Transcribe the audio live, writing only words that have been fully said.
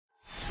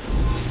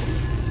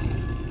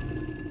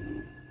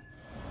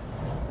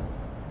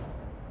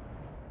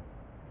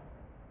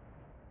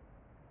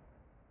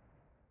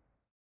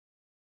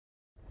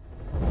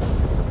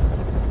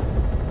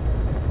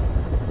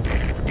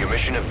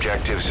mission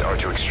objectives are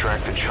to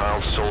extract the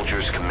child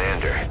soldier's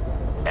commander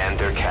and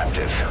their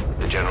captive,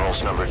 the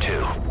General's number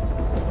 2.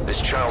 This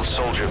child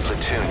soldier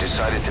platoon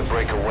decided to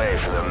break away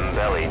from the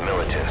Mbeli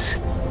militants.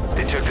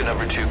 They took the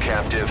number 2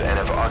 captive and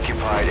have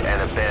occupied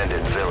an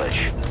abandoned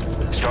village.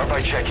 Start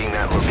by checking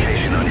that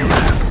location on your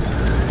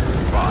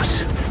map. Boss,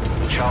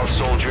 child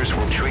soldiers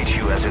will treat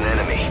you as an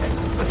enemy,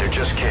 but they're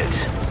just kids.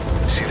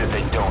 See that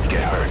they don't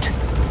get hurt.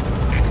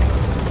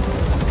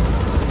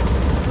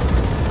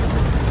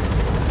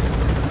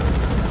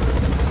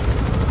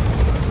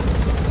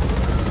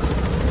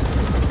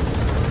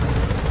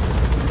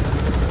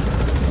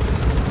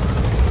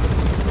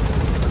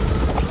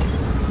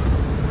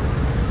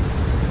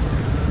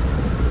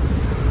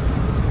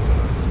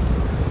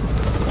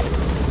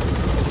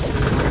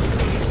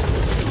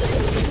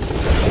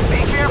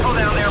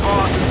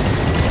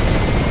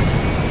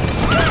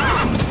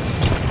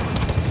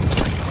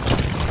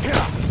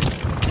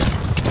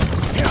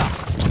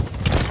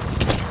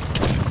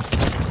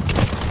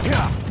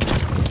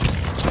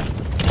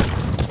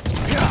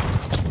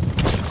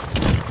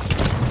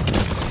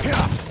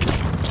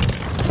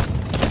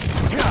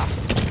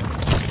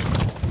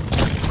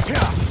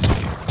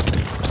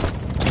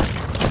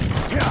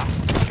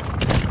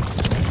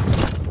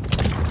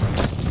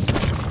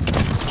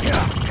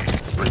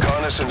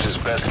 Reconnaissance is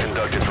best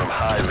conducted from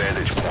high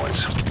vantage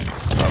points.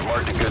 I've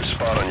marked a good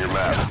spot on your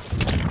map.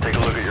 Take a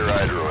look at your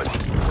iDroid.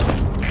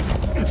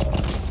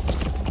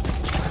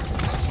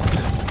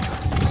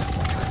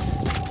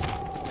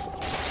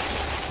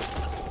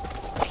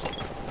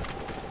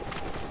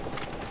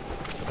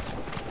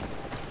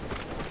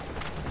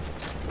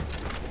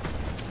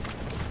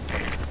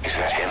 Is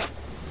that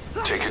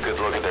him? Take a good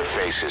look at their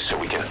faces so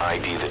we can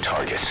ID the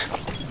targets.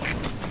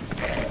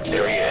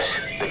 There he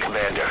is, the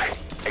commander.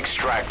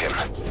 Extract him.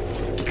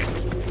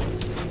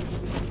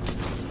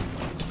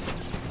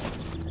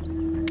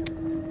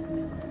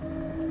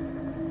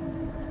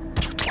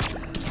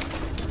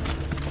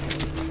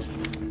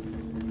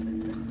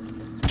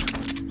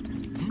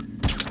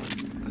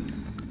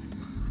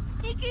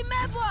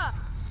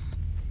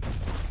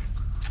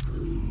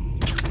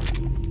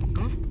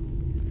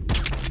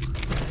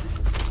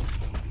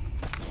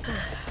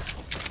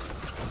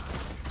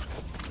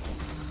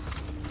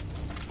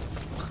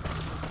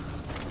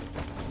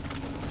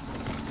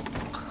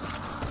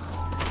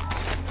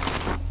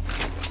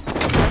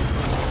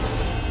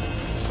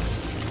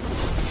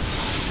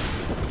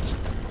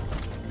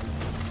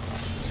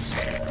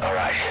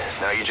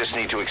 Now you just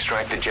need to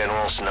extract the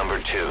General's number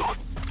 2.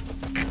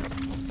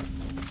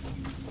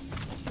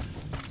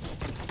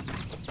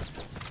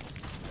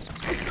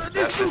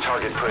 That's the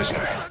target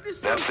prisoner.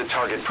 That's the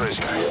target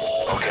prisoner.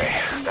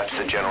 Okay, that's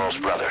the General's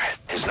brother,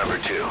 his number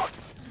 2.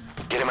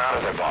 Get him out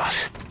of there, boss.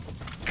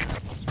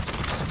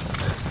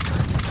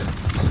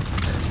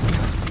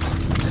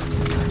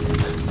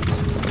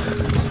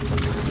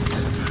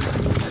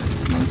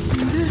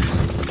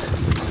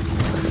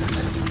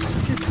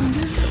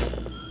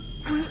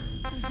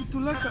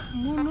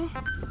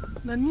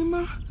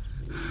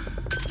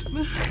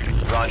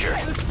 Roger.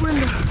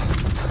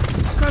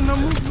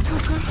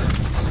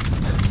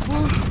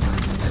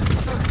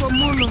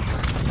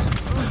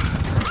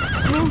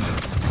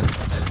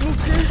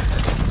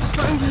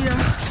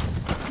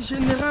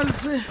 General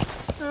V.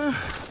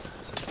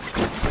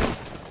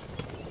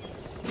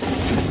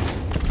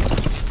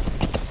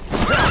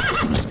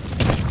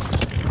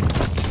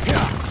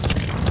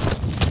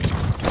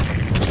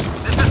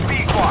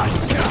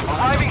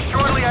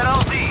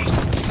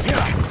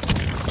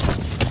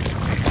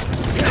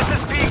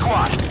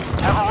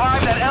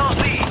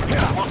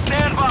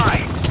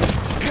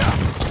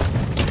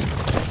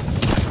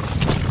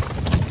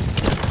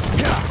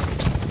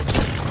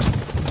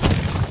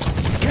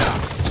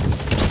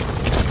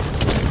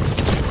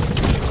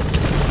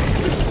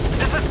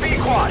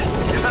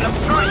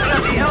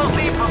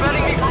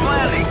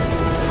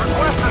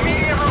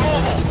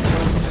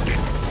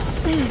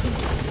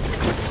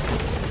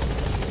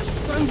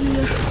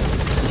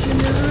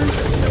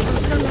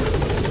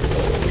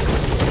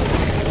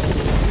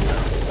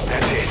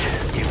 That's it.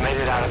 You've made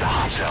it out of the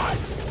hot zone.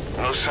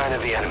 No sign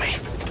of the enemy.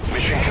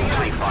 Mission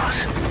complete, boss.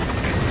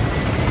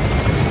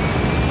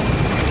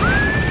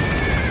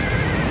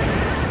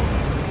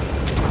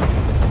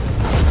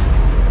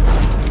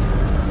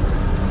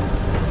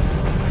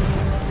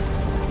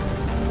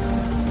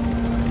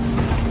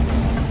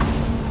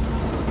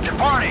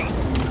 Departing!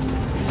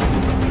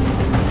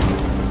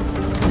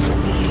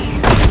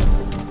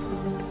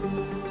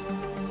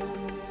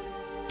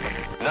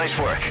 Nice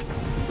work.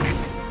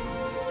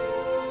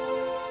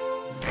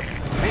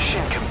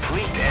 Mission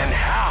complete, and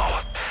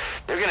how?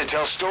 They're gonna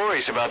tell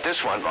stories about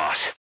this one,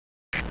 boss.